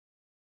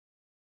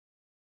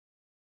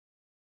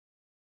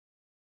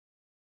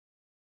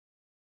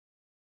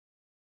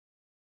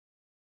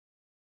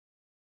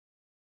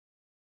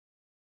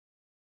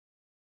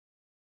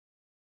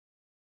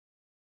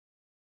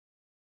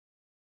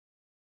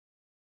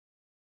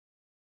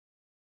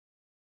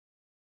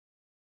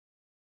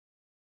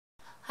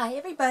Hi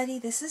everybody,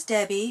 this is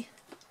Debbie.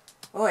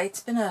 Boy,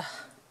 it's been a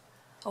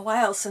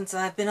while since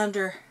I've been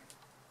under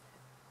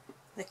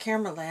the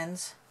camera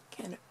lens.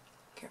 Camera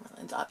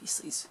lens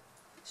obviously is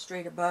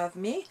straight above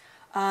me.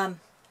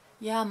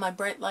 Yeah, my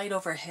bright light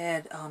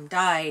overhead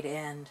died,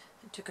 and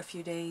it took a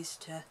few days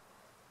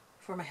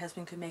before my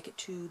husband could make it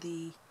to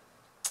the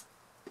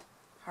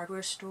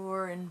hardware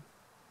store and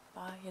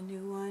buy a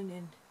new one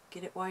and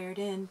get it wired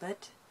in,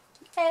 but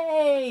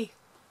yay!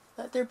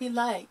 Let there be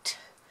light.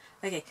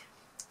 Okay.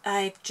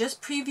 I've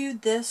just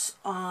previewed this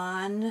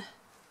on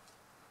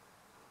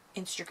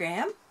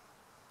Instagram.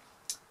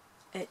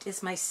 It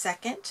is my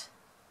second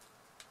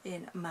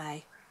in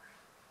my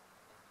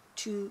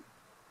two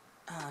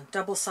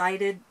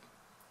double-sided,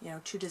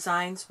 two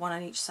designs, one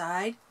on each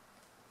side.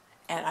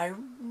 And I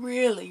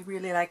really,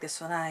 really like this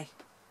one. I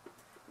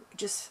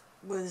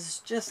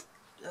was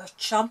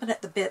chomping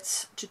at the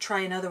bits to try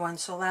another one.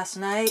 So last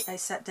night I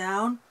sat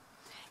down,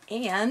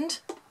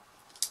 and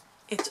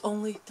it's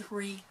only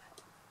 3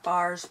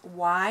 bars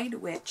wide,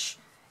 which,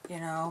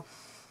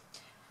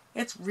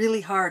 it's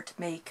really hard to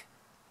make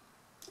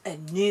a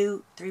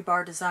new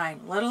 3-bar design,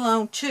 let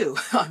alone 2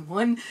 on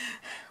one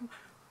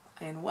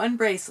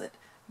bracelet.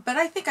 But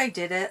I think I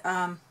did it.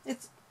 I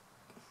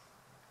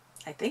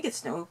think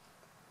it's no,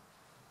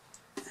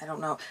 I don't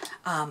know.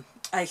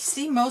 I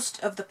see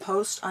most of the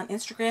posts on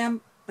Instagram,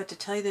 but to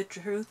tell you the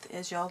truth,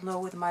 as y'all know,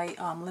 with my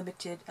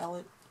limited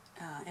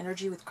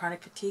energy with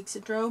chronic fatigue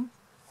syndrome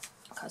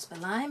caused by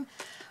Lyme,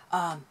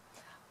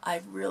 I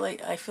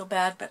feel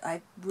bad, but I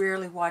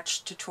rarely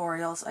watch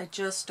tutorials. I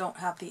just don't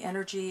have the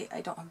energy.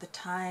 I don't have the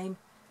time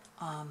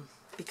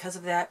because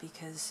of that,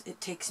 because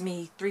it takes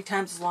me 3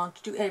 times as long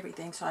to do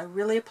everything. So I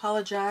really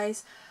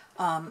apologize.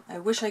 I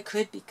wish I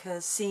could,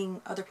 because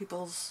seeing other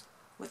people's,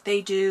 what they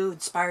do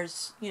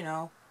inspires,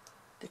 the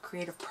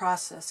creative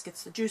process,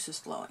 gets the juices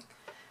flowing.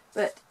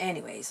 But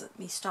anyways, let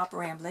me stop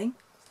rambling.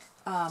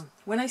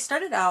 When I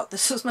started out,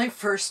 this was my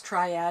first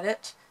try at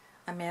it.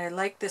 I mean, I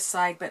like this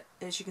side, but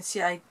as you can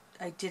see, I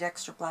did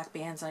extra black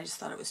bands, and I just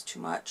thought it was too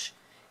much.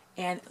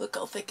 And look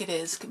how thick it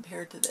is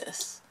compared to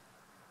this.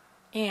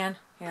 And,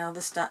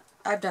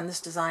 I've done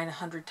this design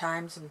 100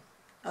 times, and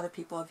other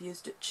people have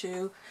used it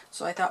too.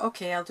 So I thought,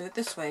 okay, I'll do it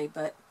this way.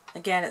 But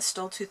again, it's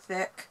still too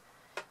thick.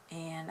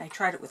 And I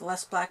tried it with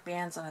less black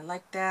bands, and I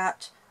liked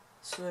that.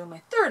 So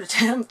my third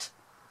attempt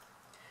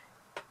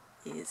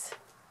is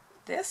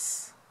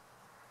this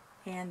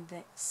and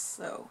this.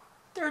 So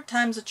 3rd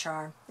time's a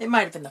charm. It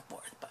might have been the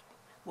 4th, but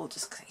we'll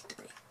just say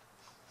 3.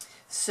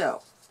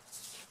 So,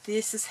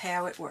 this is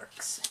how it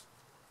works.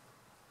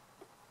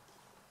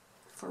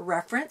 For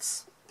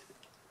reference,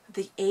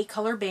 the A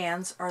color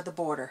bands are the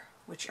border,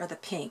 which are the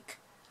pink.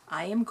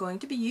 I am going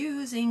to be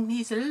using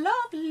these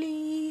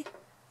lovely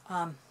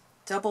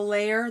double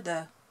layer,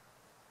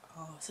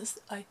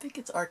 I think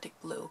it's Arctic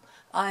Blue.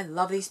 I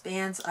love these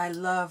bands. I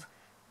love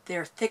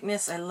their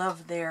thickness. I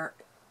love their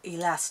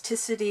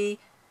elasticity.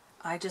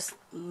 I just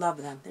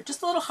love them. They're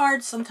just a little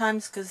hard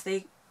sometimes because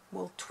they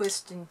will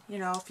twist, and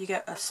if you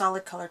get a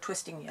solid color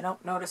twisting, you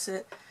don't notice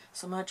it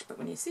so much, but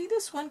when you see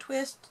this one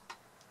twist,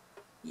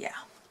 yeah.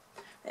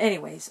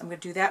 Anyways, I'm going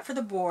to do that for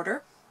the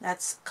border.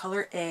 That's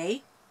color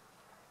A.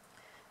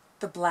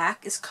 The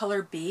black is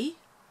color B,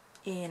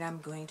 and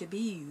I'm going to be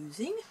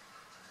using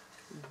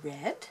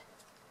red.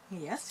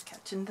 Yes,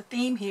 catching the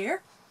theme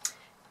here.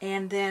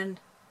 And then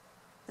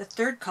the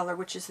 3rd color,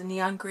 which is the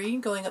neon green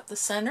going up the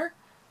center,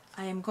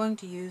 I am going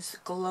to use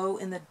glow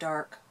in the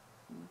dark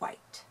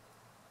white.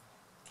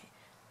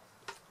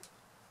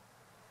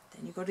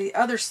 Then you go to the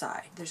other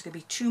side. There's going to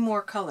be 2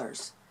 more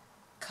colors.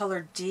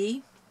 Color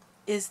D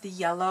is the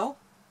yellow,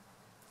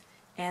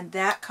 and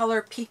that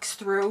color peeks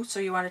through, so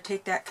you want to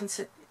take that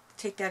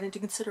into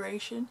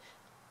consideration.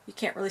 You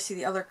can't really see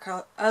the other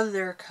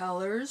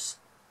colors,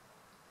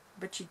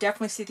 but you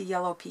definitely see the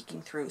yellow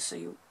peeking through, so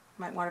you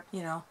might want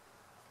to,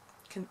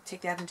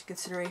 take that into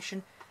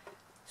consideration.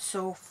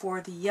 So for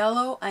the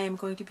yellow, I am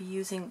going to be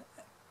using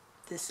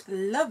this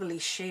lovely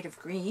shade of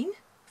green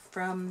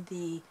from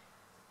the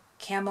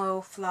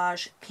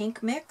Camouflage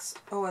Pink Mix.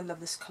 Oh, I love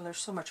this color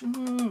so much.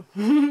 I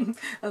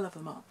love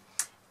them all.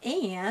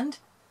 And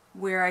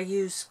where I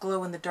use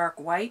glow in the dark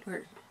white, where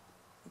you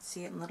can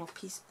see it in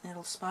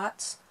little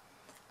spots,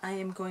 I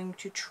am going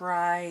to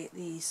try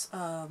these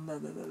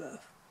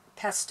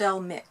pastel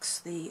mix,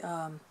 the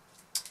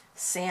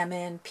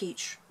salmon,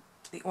 peach,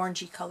 the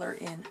orangey color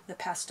in the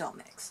pastel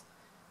mix.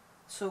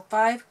 So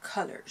 5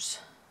 colors.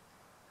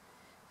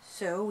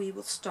 So we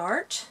will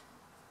start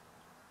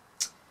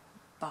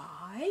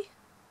by,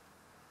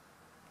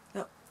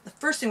 the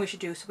first thing we should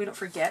do, so we don't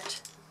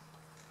forget,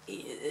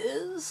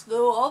 is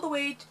go all the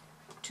way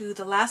to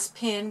the last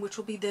pin, which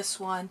will be this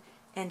one,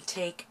 and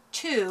take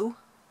 2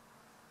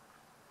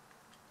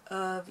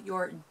 of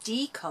your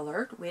D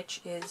colored, which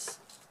is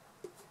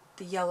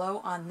the yellow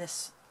on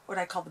this, what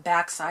I call the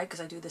back side, because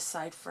I do this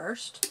side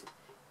first,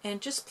 and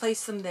just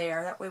place them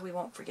there. That way we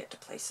won't forget to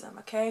place them,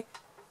 okay?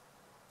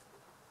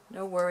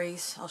 No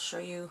worries. I'll show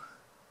you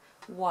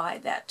why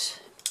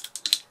that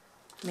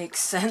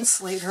makes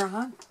sense later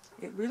on.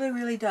 It really,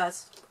 really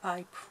does.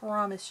 I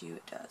promise you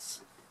it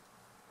does.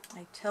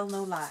 I tell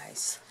no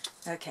lies.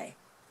 Okay,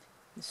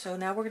 and so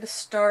now we're going to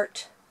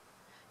start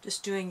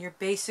just doing your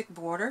basic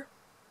border.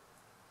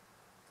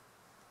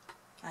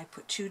 I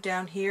put 2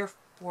 down here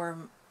for,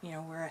 you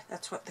know, where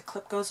that's what the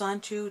clip goes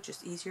on to,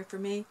 just easier for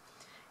me.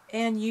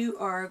 And you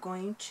are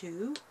going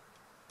to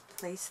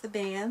place the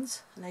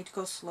bands, and I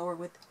go slower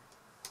with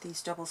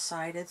these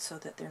double-sided so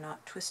that they're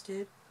not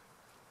twisted.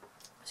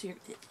 So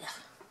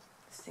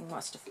this thing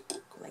wants to go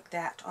like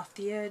that off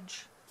the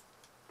edge.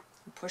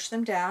 And push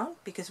them down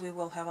because we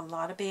will have a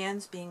lot of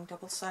bands being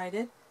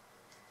double-sided.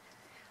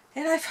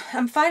 And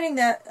I'm finding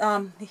that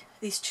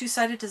these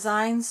 2-sided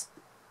designs,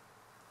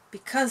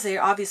 because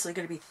they're obviously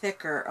going to be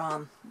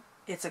thicker,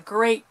 it's a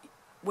great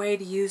way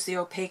to use the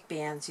opaque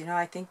bands. You know,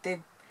 I think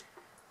they've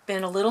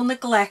been a little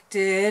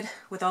neglected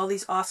with all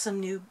these awesome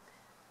new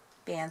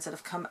bands that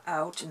have come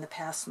out in the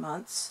past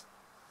months.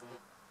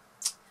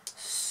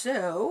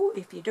 So,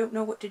 if you don't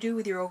know what to do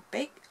with your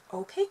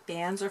opaque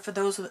bands, or for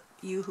those of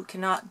you who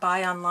cannot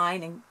buy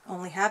online and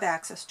only have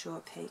access to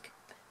opaque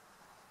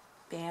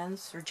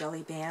bands or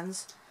jelly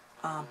bands,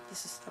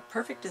 this is a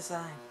perfect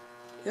design.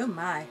 Oh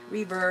my,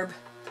 reverb.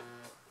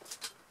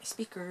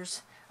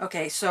 Speakers.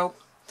 Okay, so,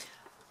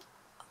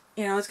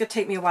 you know, it's going to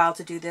take me a while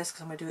to do this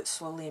because I'm going to do it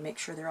slowly and make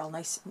sure they're all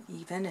nice and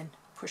even and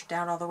push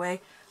down all the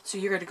way. So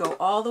you're going to go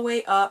all the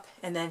way up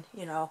and then,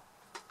 you know,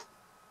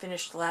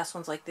 finish the last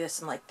ones like this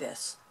and like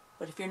this.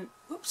 But if you're,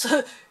 oops,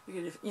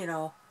 you're going to, you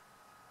know,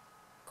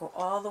 go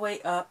all the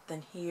way up,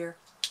 then here,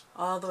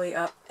 all the way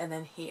up, and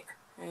then here.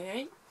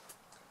 Alright?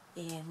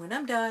 And when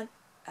I'm done,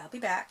 I'll be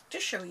back to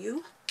show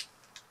you.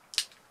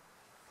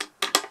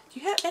 Do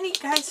you have any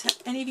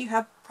any of you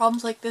have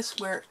problems like this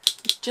where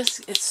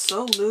it's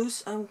so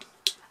loose?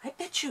 I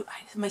bet you,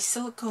 my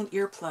silicone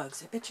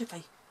earplugs, I bet you if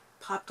I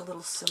popped a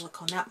little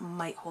silicone, that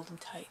might hold them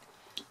tight.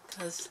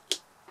 Because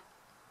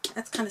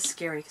that's kind of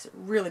scary because it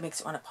really makes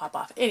it want to pop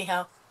off.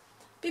 Anyhow,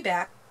 be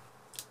back.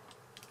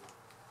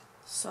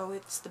 So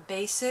it's the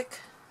basic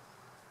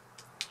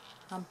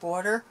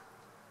border.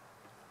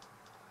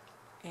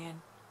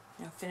 And,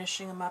 you know,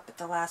 finishing them up at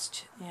the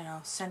last, you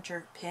know,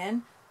 center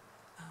pin.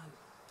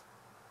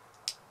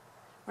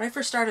 When I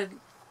first started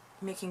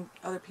making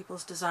other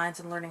people's designs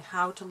and learning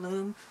how to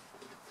loom,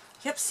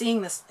 I kept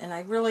seeing this, and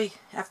I really,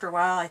 after a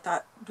while, I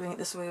thought doing it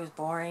this way was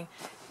boring.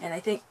 And I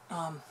think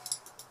I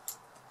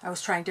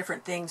was trying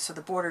different things so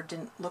the border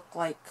didn't look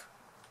like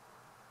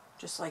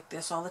just like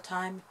this all the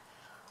time.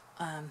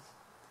 And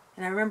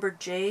I remember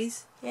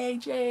Jay's, hey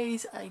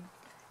Jay's,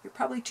 you're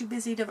probably too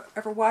busy to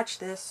ever watch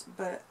this,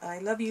 but I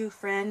love you,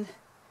 friend.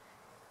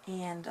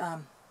 And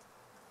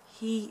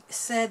he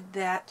said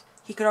that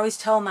he could always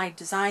tell my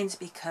designs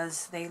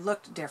because they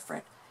looked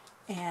different.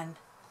 And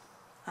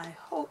I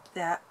hope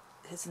that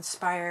has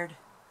inspired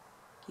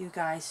you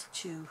guys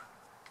to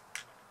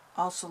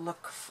also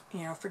look,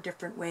 you know, for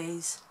different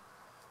ways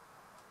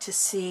to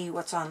see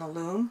what's on the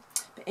loom.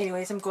 But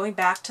anyways, I'm going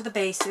back to the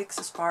basics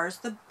as far as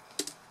the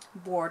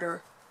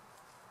border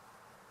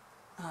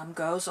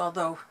goes,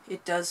 although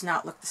it does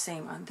not look the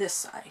same on this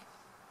side.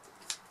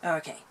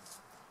 Okay,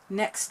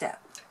 next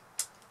step.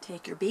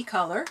 Take your B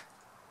color,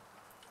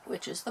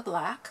 which is the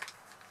black,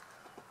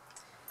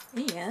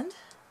 and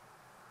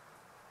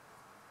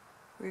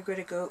we're going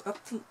to go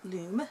up the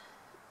loom,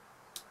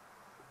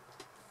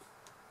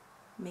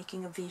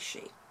 making a V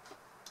shape.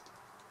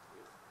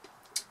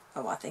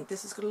 Oh, I think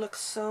this is going to look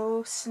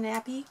so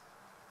snappy.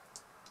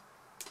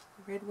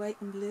 Red, white,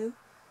 and blue.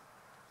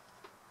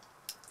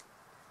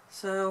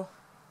 So,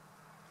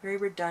 very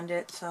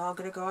redundant, so I'm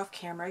going to go off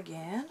camera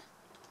again.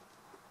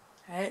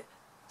 Alright,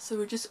 so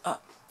we're just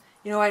up.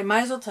 You know, I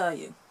might as well tell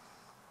you,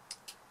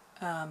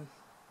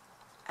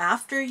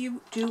 after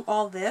you do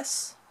all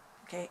this,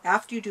 okay,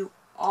 after you do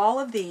all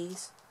of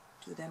these,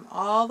 do them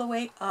all the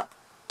way up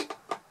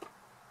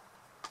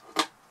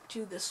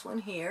to this one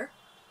here,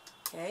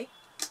 okay.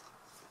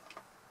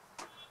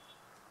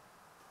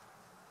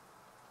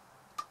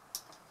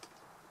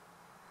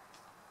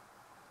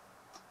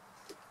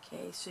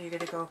 Okay, so you're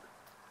going to go,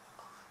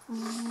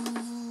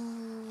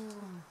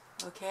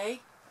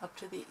 okay, up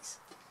to these.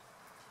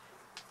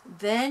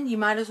 Then you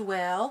might as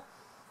well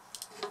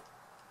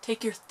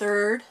take your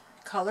third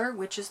color,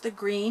 which is the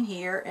green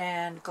here,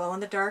 and glow in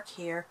the dark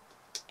here,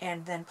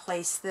 and then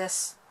place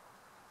this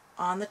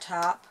on the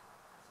top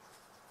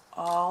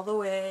all the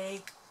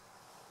way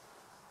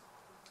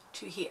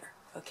to here,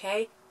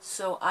 okay?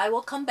 So I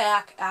will come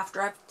back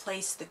after I've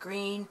placed the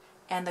green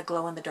and the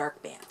glow in the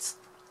dark bands.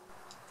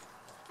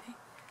 Okay.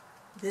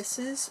 This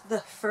is the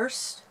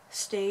first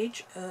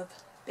stage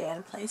of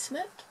band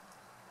placement.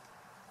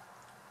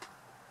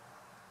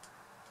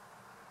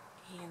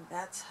 And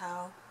that's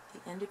how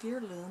the end of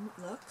your loom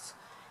looks.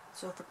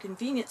 So for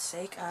convenience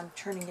sake, I'm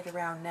turning it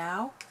around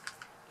now,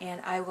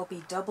 and I will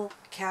be double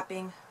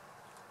capping.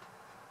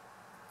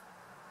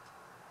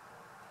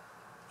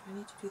 Do I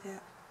need to do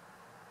that?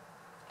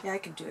 Yeah, I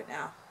can do it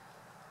now.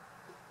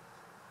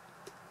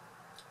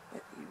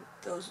 But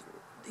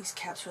these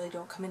caps really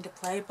don't come into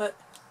play, but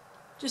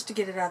just to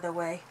get it out of the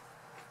way.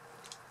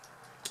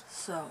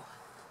 So,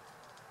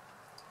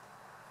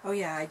 oh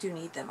yeah, I do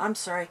need them. I'm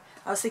sorry.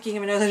 I was thinking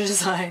of another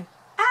design.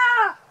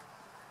 Ah!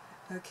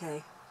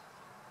 Okay.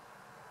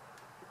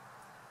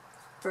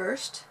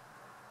 First,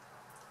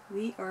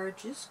 we are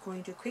just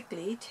going to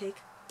quickly take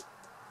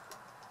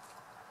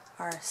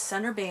our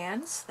center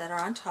bands that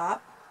are on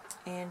top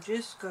and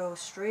just go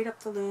straight up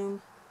the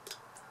loom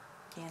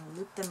and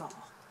loop them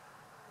all.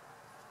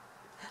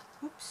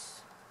 Oops.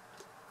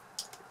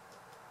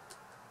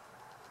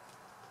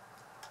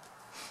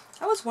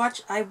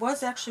 I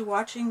was actually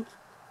watching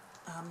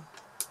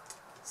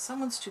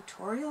someone's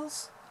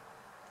tutorials,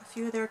 a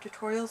few of their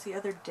tutorials the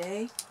other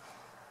day.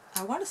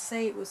 I want to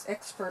say it was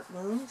Expert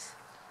Looms,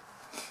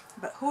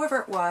 but whoever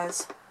it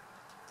was,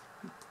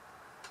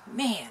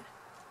 man,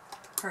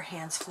 her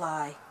hands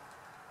fly.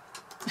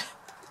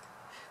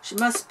 She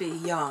must be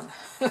young.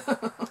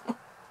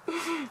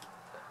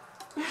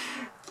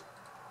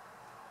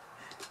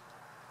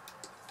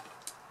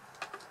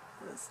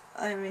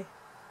 I mean,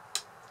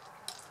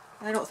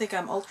 I don't think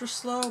I'm ultra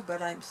slow,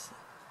 but I'm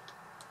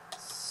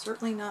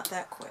certainly not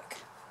that quick.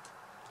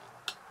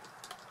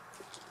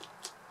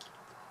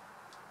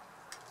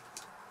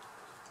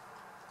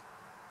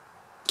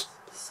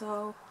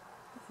 So,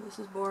 this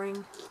is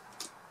boring,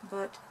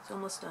 but it's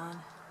almost done.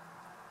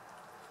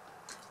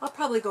 I'll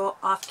probably go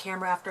off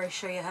camera after I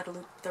show you how to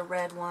loop the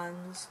red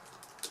ones,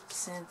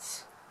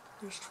 since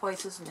there's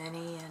twice as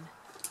many, and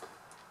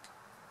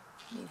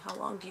I mean, how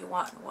long do you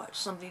want to watch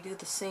somebody do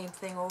the same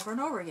thing over and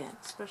over again,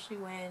 especially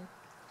when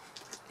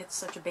it's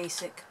such a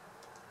basic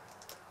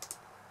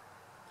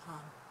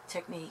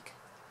technique.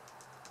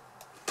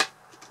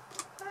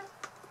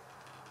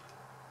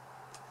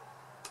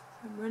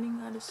 I'm running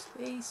out of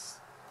space.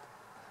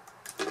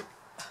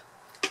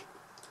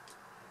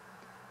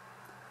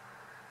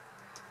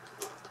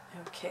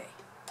 Okay.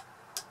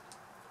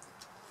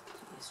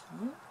 Just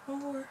one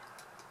more.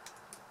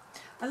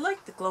 I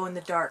like the glow in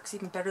the darks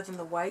even better than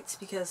the whites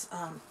because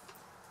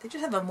they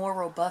just have a more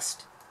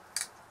robust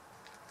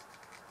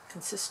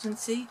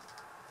consistency.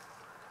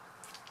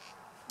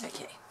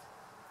 Okay.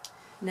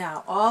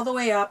 Now all the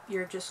way up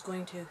you're just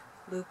going to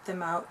loop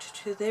them out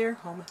to their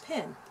home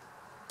pin.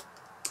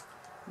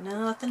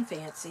 Nothing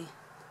fancy.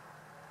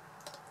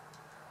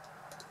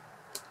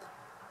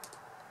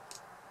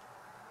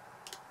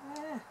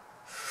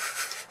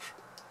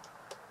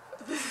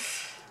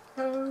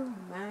 Oh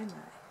my.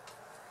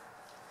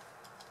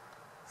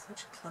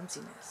 Such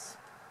clumsiness.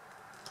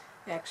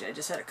 Actually, I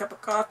just had a cup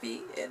of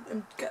coffee and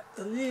I've got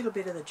a little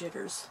bit of the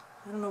jitters.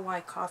 I don't know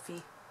why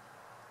coffee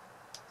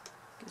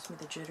gives me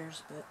the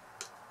jitters, but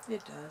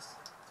it does.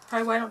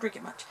 Probably why I don't drink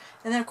it much.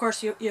 And then of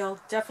course you'll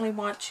definitely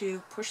want to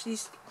push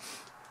these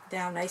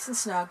down nice and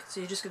snug. So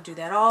you're just going to do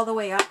that all the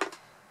way up.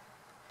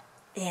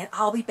 And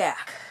I'll be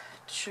back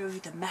to show you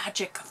the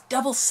magic of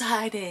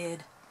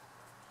double-sided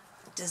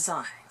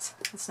designs.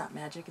 It's not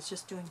magic, it's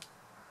just doing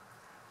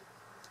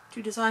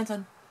two designs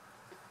on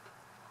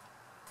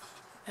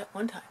at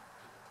one time.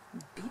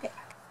 Be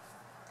back.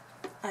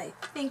 I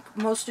think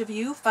most of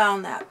you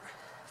found that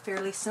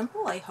fairly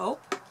simple, I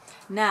hope.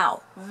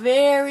 Now,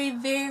 very,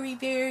 very,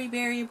 very,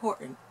 very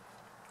important.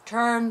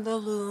 Turn the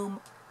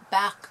loom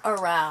back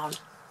around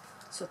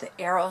so the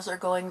arrows are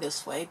going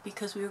this way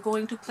because we're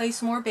going to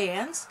place more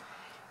bands.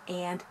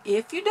 And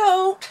if you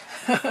don't,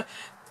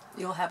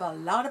 you'll have a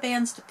lot of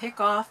bands to pick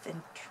off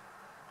and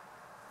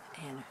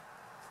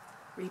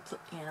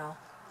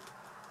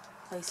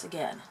place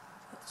again.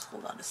 Let's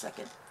hold on a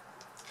second.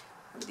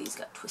 One of these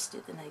got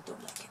twisted and I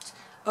don't like it.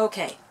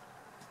 Okay.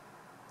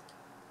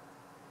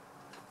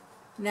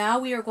 Now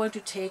we are going to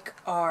take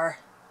our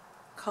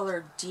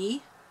color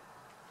D,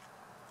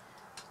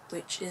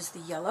 which is the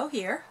yellow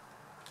here,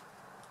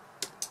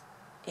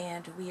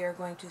 and we are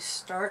going to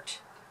start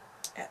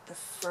at the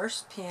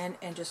first pin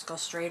and just go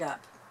straight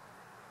up.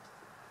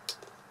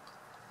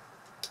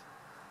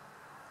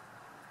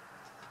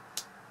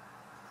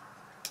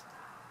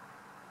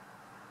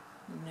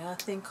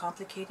 Nothing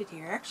complicated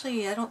here.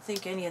 Actually, I don't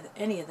think any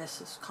of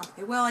this is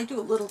complicated. Well, I do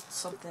a little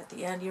something at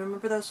the end. You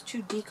remember those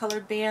two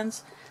decolored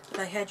bands that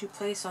I had you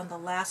place on the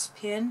last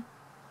pin?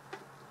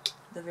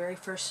 The very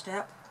first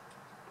step?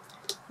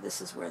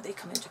 This is where they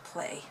come into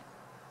play.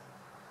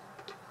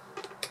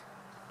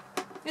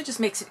 It just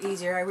makes it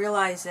easier. I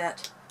realize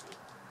that,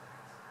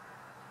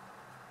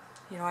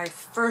 I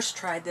first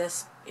tried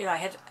this,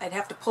 I'd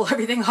have to pull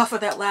everything off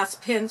of that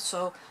last pin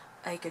so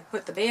I could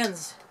put the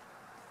bands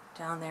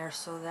down there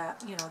so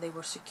that, they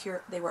were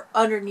secure. They were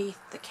underneath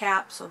the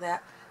cap so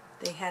that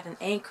they had an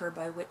anchor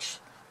by which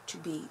to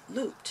be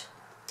looped.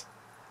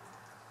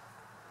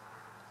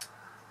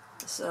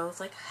 So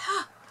it's like,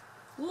 ha!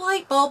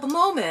 Light bulb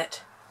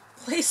moment!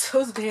 Place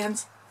those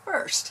bands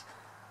first.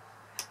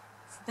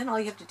 So then all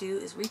you have to do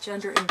is reach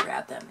under and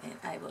grab them, and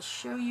I will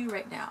show you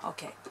right now.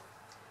 Okay,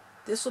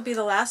 this will be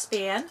the last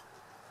band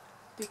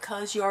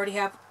because you already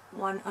have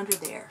one under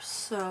there.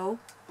 So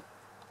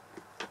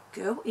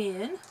go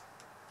in,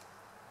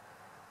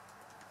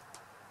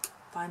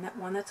 find that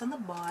one that's on the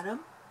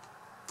bottom,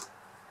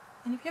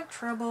 and if you have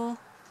trouble,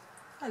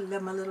 I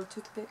love my little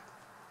toothpick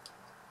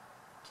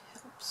to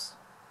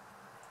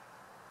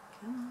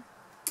Come on.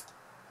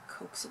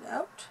 Coax it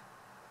out.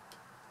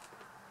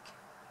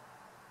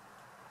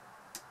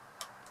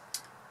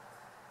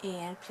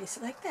 And place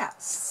it like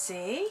that.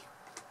 See?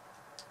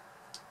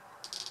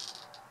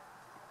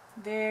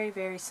 Very,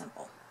 very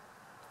simple.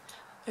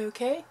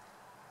 Okay.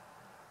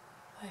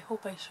 I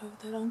hope I showed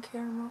that on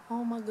camera.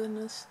 Oh my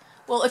goodness.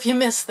 Well, if you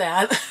missed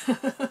that,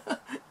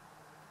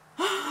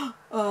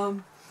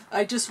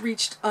 I just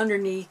reached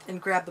underneath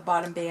and grabbed the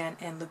bottom band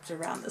and looped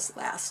around this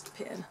last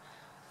pin.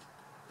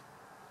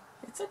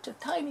 It's such a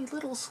tiny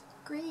little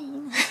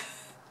screen.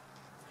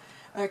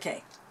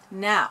 Okay,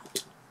 now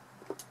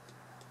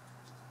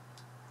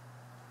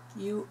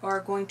you are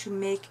going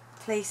to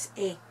place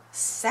a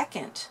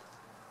second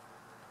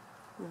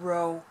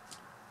row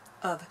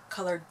of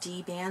colored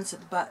D bands,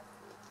 but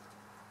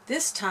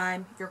this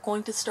time you're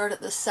going to start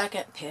at the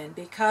second pin,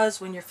 because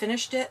when you're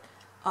finished it,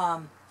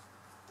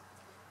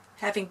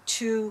 having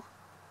two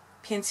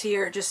pins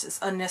here just is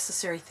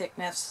unnecessary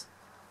thickness.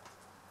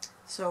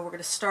 So we're going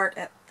to start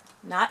at,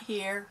 not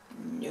here,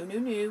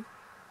 no,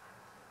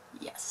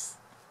 yes.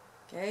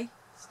 Okay,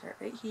 start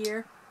right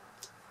here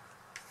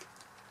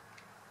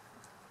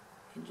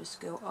and just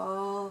go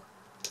all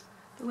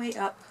the way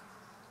up,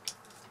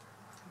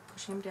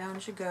 pushing them down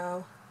as you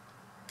go.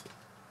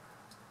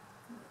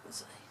 Where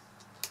was I?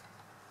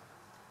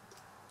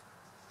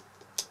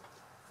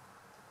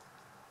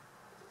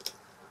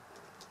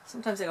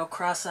 Sometimes I go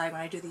cross-eyed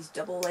when I do these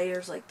double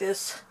layers like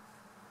this.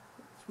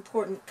 It's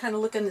important to kind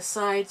of look on the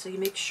side so you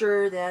make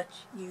sure that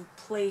you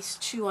place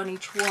 2 on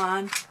each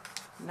one,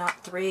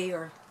 not 3,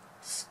 or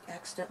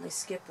accidentally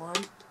skip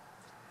one.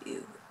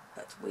 Ew,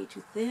 that's way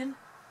too thin.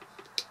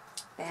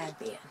 Bad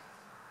band.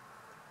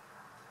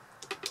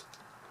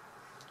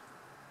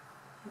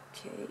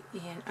 Okay,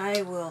 and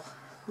I will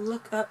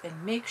look up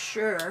and make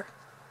sure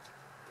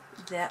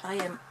that I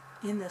am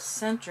in the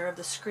center of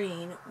the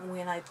screen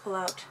when I pull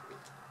out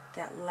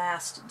that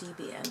last D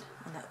band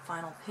on that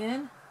final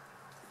pin,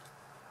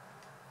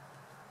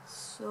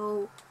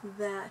 so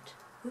that,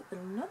 ooh,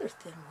 another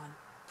thin one.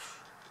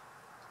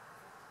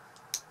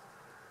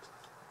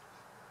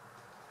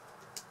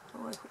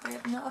 Oh, I hope I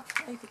have enough.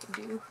 I think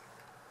I do.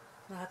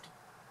 I'll have to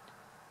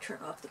turn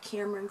off the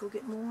camera and go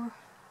get more.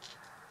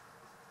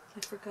 I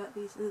forgot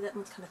these. Ooh, that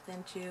one's kind of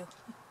thin too.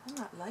 I'm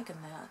not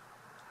liking that.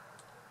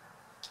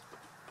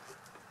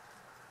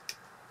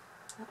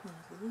 That one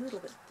is a little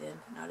bit thin,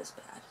 but not as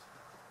bad.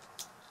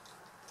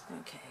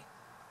 Okay.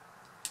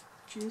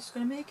 Just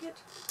gonna make it?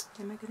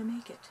 Am I gonna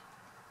make it?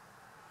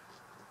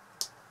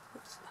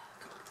 Oops.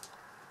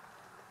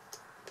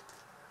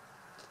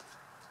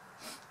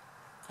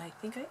 I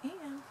think I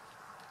am.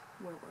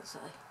 Where was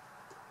I?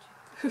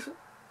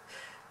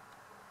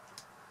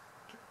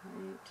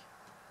 Right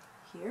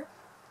here.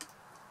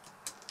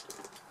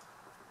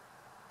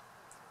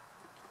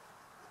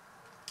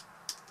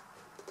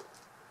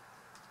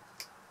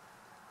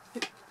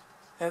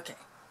 Okay.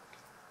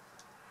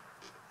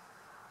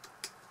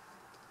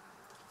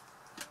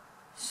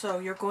 So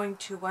you're going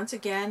to once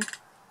again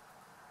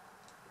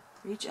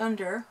reach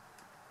under,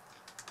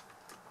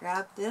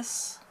 grab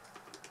this,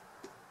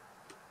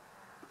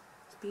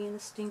 it's being a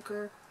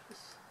stinker,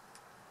 just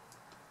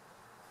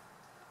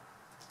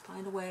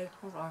find a way,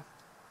 hold on.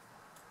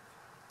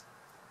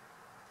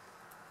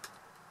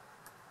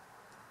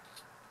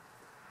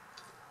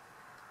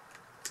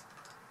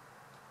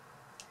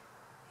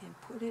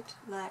 And put it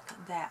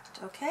like that,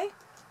 okay?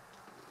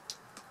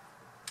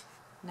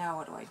 Now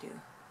what do I do?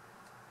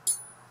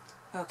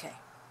 Okay,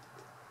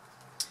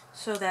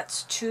 so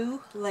that's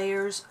 2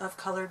 layers of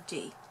colored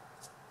D.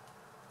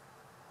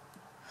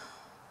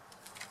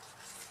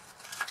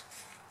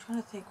 I'm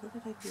trying to think, what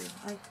did I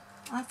do?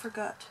 I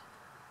forgot.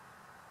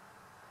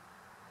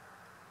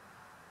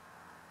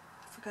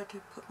 I forgot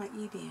to put my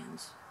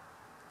E-bands.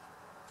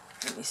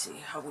 Let me see,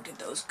 how did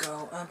those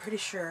go? I'm pretty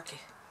sure, okay.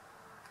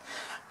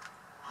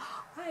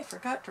 I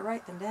forgot to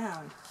write them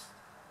down.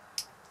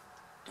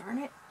 Darn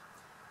it.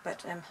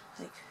 But I'm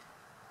like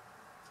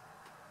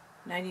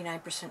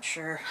 99%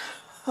 sure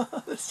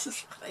this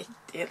is what I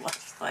did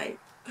last night.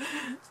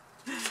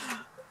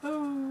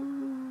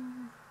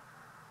 Oh.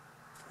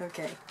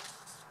 Okay.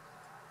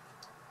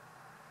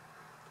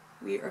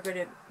 We are going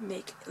to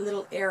make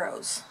little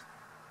arrows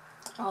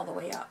all the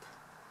way up.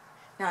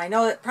 Now I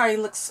know it probably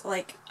looks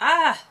like,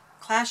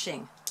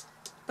 clashing,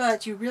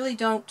 but you really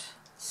don't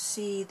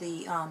see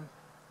the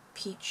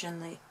peach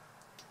and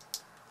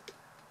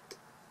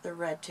the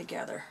red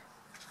together.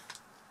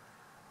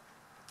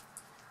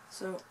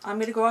 So I'm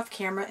going to go off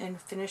camera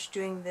and finish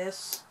doing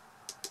this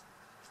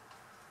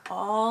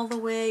all the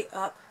way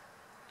up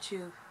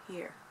to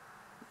here.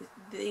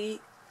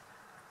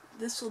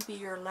 This will be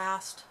your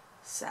last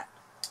set.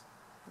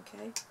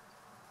 Okay?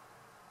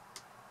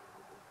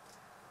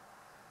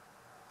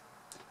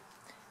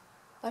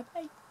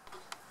 Bye-bye.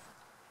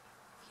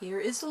 Here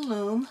is the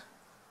loom,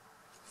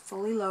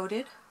 fully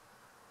loaded.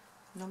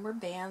 No more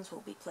bands will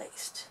be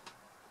placed.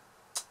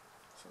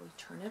 So we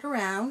turn it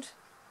around.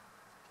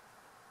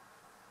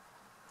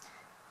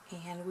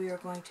 And we are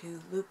going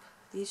to loop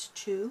these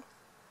 2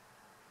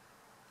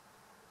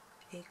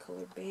 A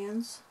colored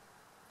bands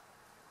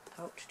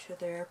out to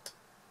their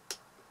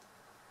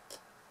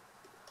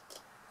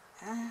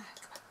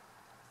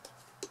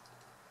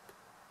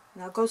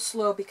Now go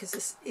slow because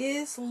this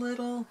is a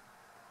little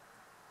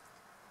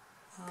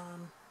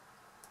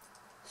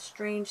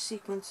strange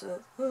sequence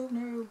of, oh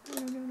no,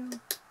 no, no, no,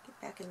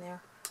 get back in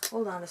there.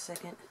 Hold on a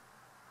second.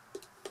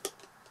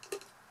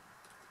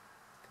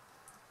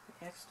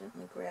 I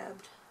accidentally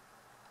grabbed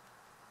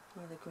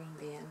one of the green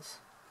bands.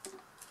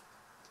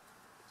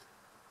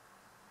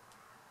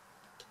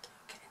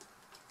 Okay.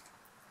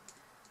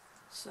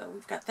 So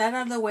we've got that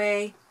out of the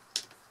way.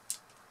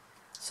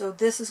 So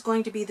this is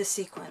going to be the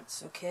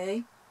sequence,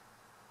 okay?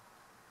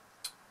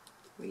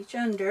 Reach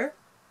under,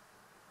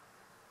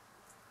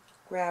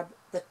 grab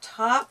the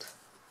top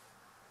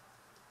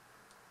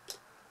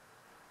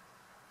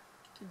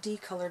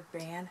decolored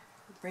band,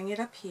 bring it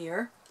up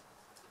here,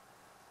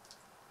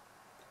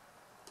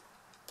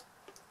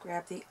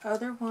 grab the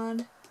other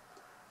one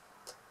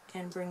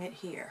and bring it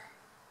here.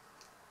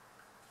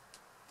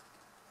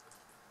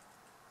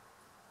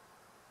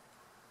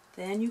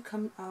 Then you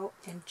come out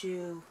and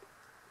do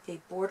a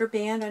border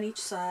band on each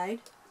side.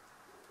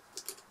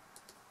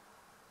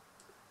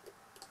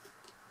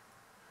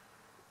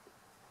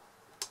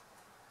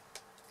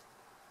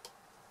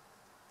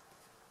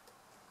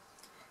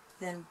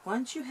 Then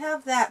once you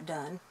have that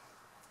done,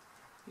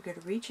 you're going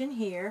to reach in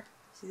here.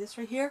 See this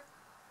right here?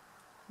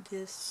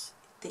 This,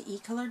 the E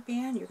colored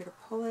band, you're going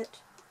to pull it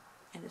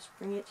and just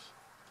bring it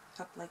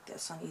up like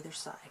this on either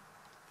side.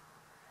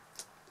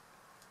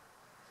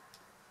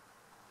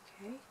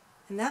 Okay,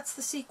 and that's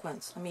the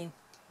sequence. I mean,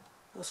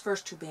 those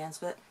first two bands,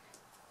 but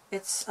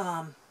it's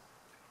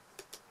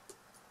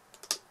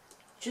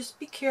just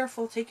be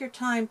careful, take your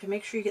time to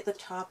make sure you get the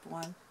top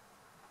one.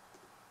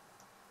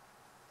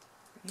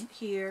 Bring it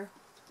here.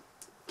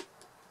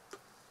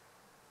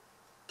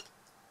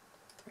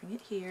 Bring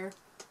it here.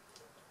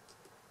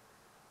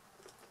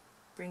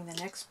 Bring the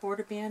next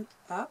border band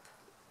up.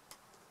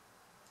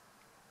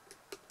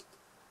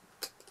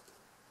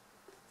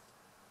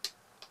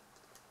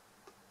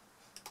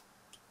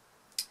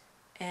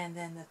 And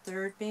then the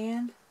third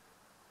band,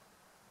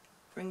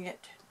 bring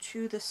it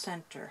to the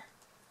center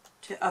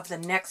of the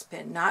next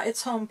pin, not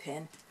its home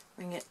pin.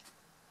 Bring it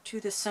to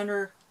the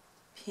center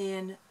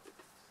pin,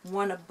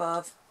 one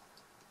above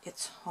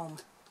its home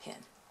pin.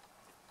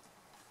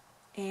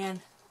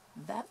 And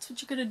that's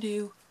what you're going to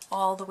do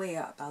all the way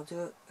up. I'll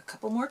do it a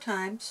couple more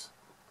times.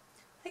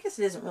 I guess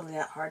it isn't really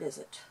that hard, is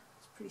it?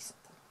 It's pretty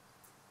simple.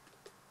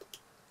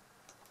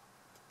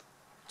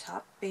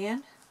 Top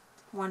band,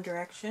 one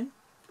direction.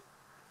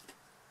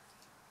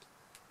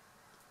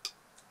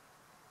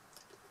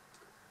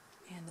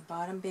 And the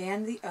bottom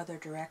band the other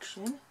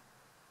direction.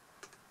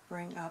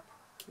 Bring up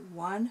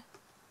one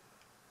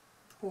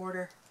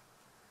border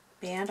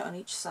band on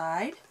each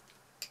side.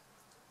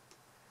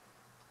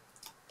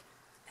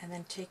 And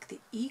then take the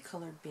E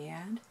colored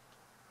band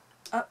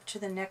up to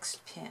the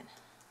next pin.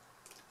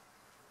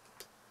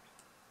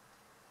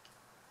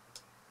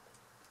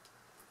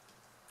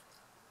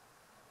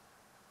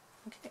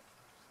 Okay,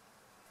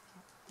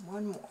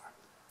 one more.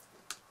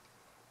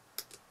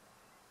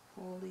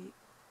 Pull the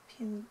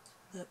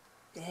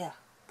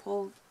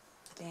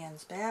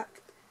bands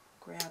back,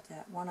 grab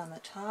that one on the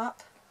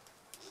top,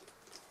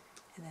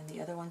 and then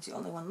the other one's the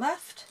only one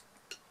left.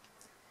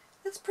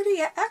 It's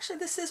pretty, actually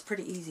this is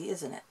pretty easy,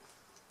 isn't it?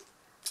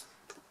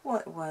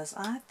 What was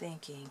I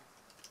thinking?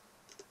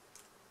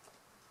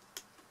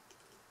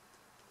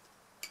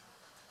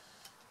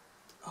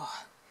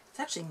 Oh, it's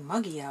actually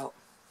muggy out.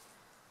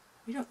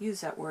 We don't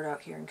use that word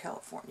out here in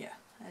California.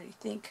 I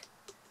think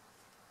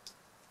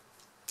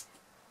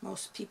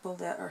most people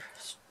that are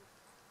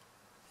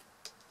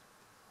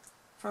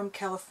from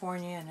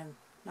California and have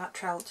not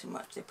traveled too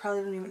much, they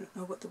probably don't even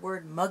know what the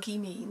word muggy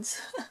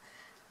means.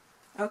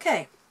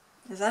 Okay,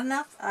 is that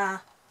enough?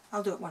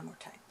 I'll do it one more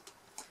time,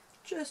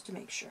 just to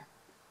make sure.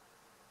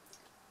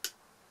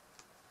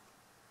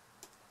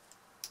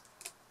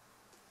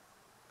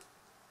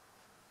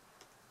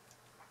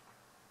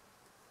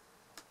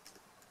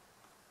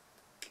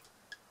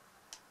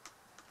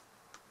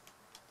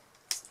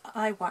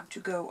 I want to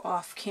go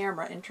off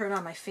camera and turn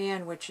on my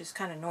fan, which is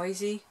kind of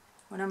noisy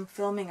when I'm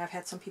filming. I've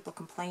had some people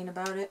complain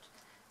about it,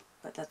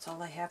 but that's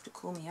all I have to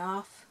cool me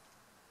off.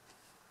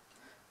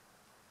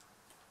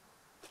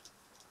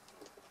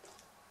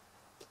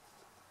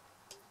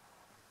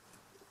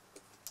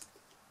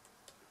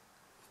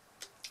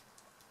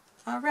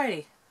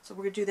 Alrighty, so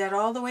we're going to do that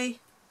all the way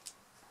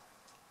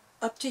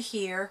up to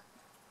here,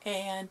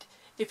 and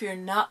if you're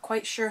not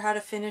quite sure how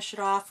to finish it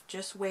off,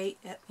 just wait,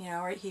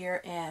 right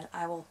here, and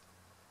I will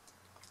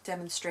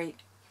demonstrate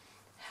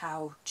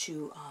how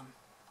to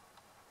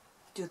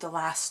do the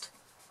last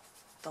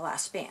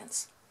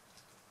bands.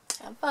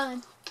 Have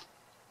fun.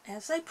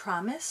 As I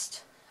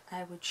promised,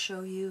 I would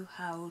show you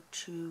how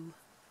to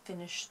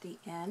finish the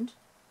end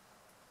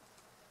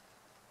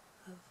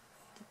of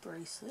the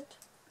bracelet.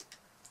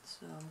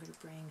 So I'm going to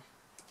bring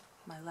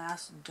my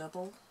last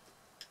double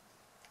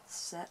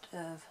set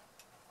of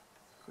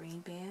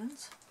green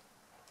bands.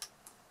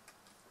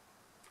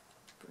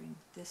 Bring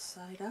this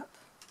side up.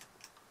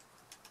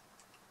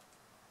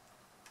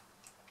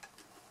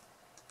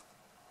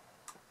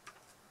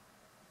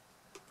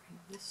 Bring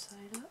this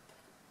side up.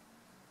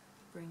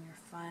 Bring your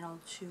final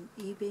 2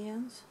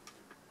 E-bands.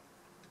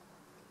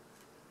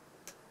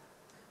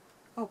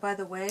 Oh, by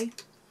the way,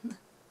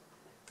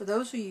 for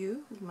those of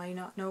you who might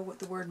not know what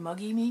the word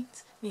muggy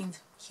means, it means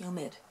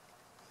humid.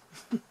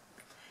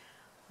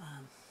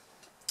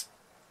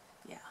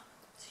 Yeah,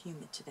 it's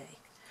humid today,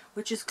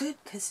 which is good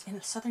because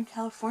in Southern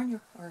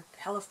California, or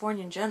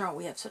California in general,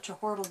 we have such a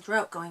horrible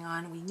drought going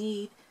on. We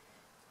need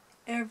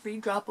every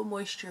drop of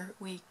moisture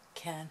we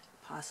can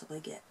possibly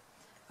get.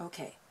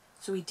 Okay,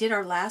 so we did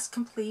our last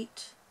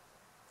complete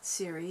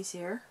series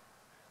here.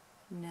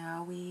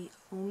 Now we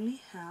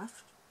only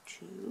have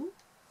to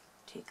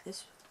take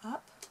this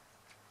up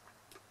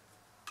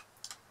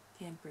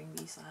and bring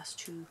these last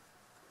 2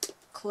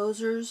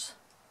 closers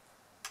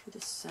to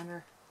the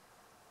center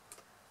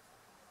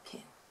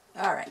pin.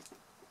 Alright,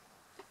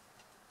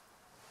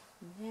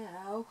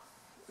 now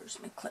where's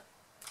my clip?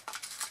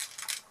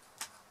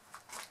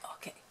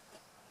 Okay,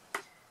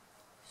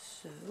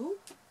 so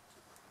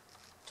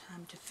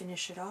time to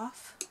finish it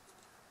off.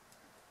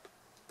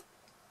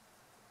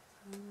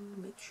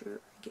 Make sure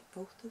I get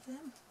both of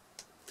them.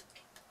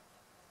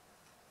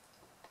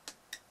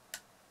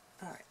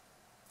 Alright,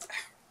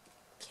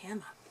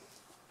 camera.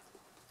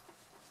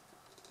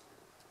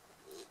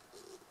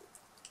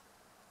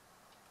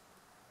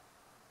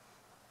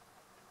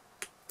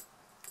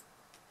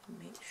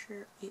 Make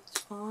sure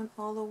it's on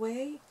all the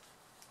way.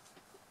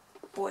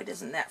 Boy,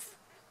 doesn't that,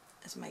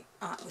 as my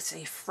aunt would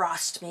say,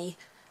 frost me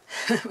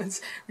when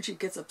she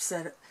gets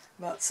upset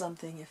about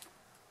something. If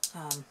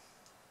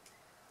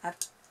I've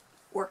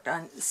worked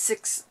on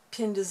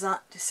 6-pin design,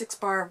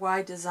 6-bar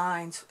wide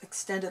designs,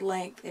 extended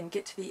length, and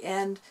get to the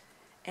end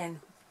and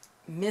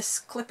miss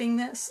clipping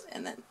this,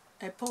 and then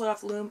I pull it off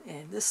the loom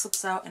and this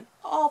slips out and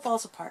all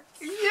falls apart.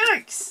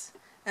 Yikes!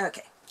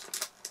 Okay,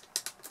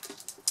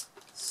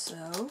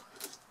 so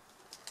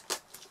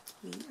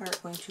we are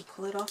going to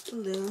pull it off the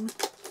loom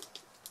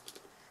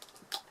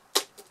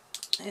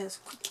as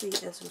quickly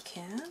as we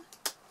can.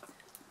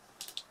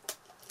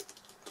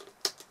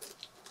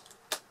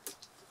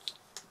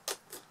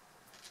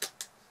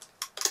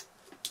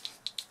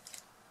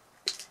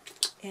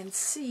 And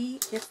see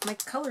if my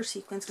color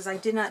sequence, because I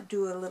did not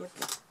do a little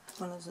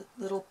one of those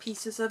little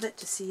pieces of it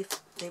to see if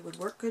they would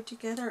work good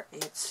together.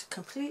 It's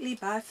completely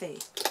by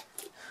faith.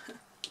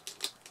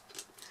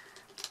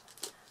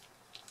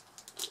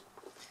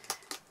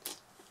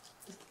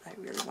 I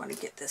really want to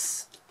get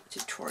this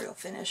tutorial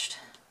finished.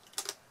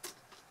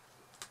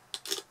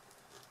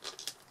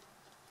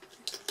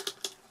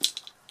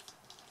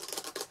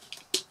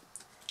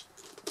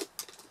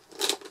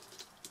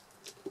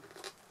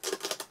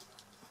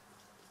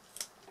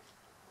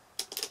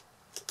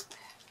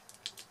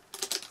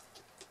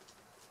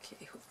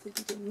 Hopefully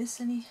we didn't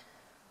miss any.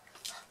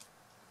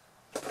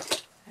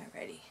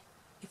 Alrighty.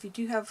 If you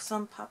do have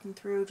some popping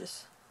through,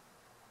 just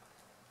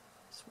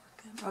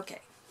work them.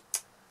 Okay.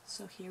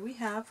 So here we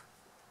have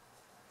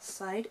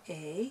side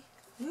A.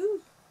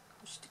 Ooh,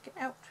 we're sticking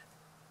out.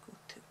 Go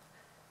to.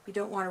 We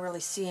don't want to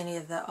really see any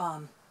of the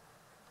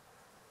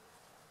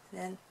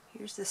Then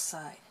here's this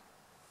side.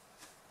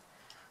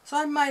 So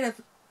I might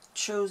have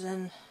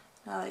chosen,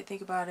 now that I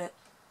think about it,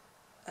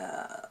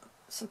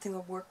 something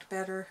that worked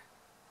better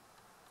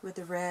with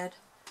the red,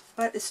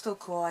 but it's still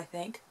cool, I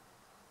think.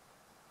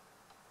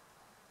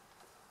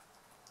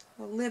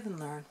 We'll live and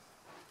learn.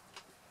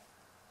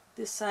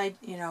 This side,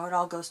 you know, it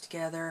all goes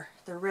together.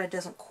 The red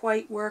doesn't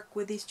quite work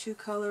with these 2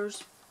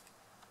 colors,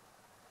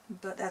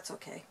 but that's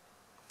okay.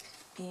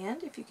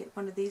 And if you get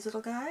one of these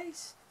little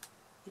guys,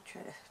 you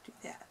try to do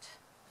that.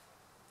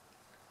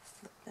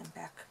 Flip them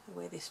back the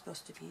way they're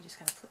supposed to be. You just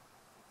kind of flip,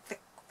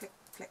 flick, flick,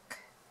 flick.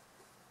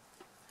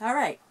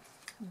 Alright,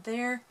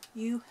 there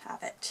you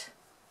have it.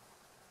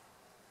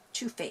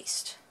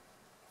 2-faced.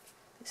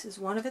 This is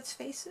one of its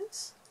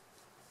faces,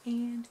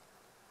 and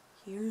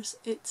here's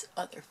its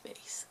other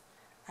face.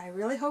 I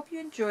really hope you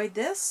enjoyed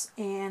this,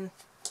 and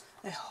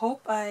I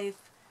hope I've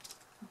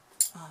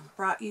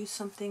brought you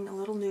something a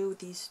little new with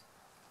these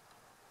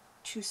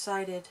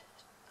 2-sided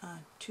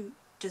 2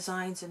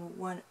 designs in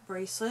one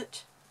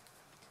bracelet.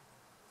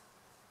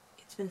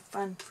 It's been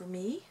fun for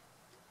me,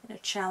 and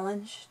a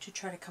challenge to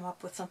try to come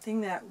up with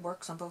something that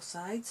works on both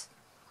sides.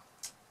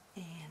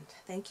 And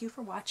thank you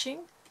for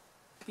watching.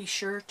 Be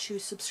sure to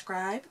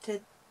subscribe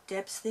to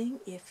Deb's Thing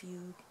if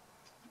you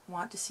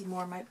want to see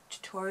more of my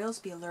tutorials,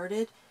 be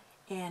alerted.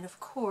 And of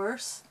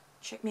course,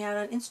 check me out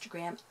on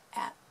Instagram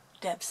at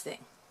Deb's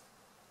Thing.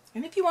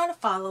 And if you want to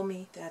follow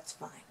me, that's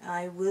fine.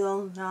 I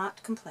will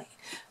not complain.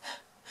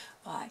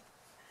 Bye.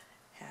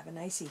 Have a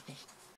nice evening.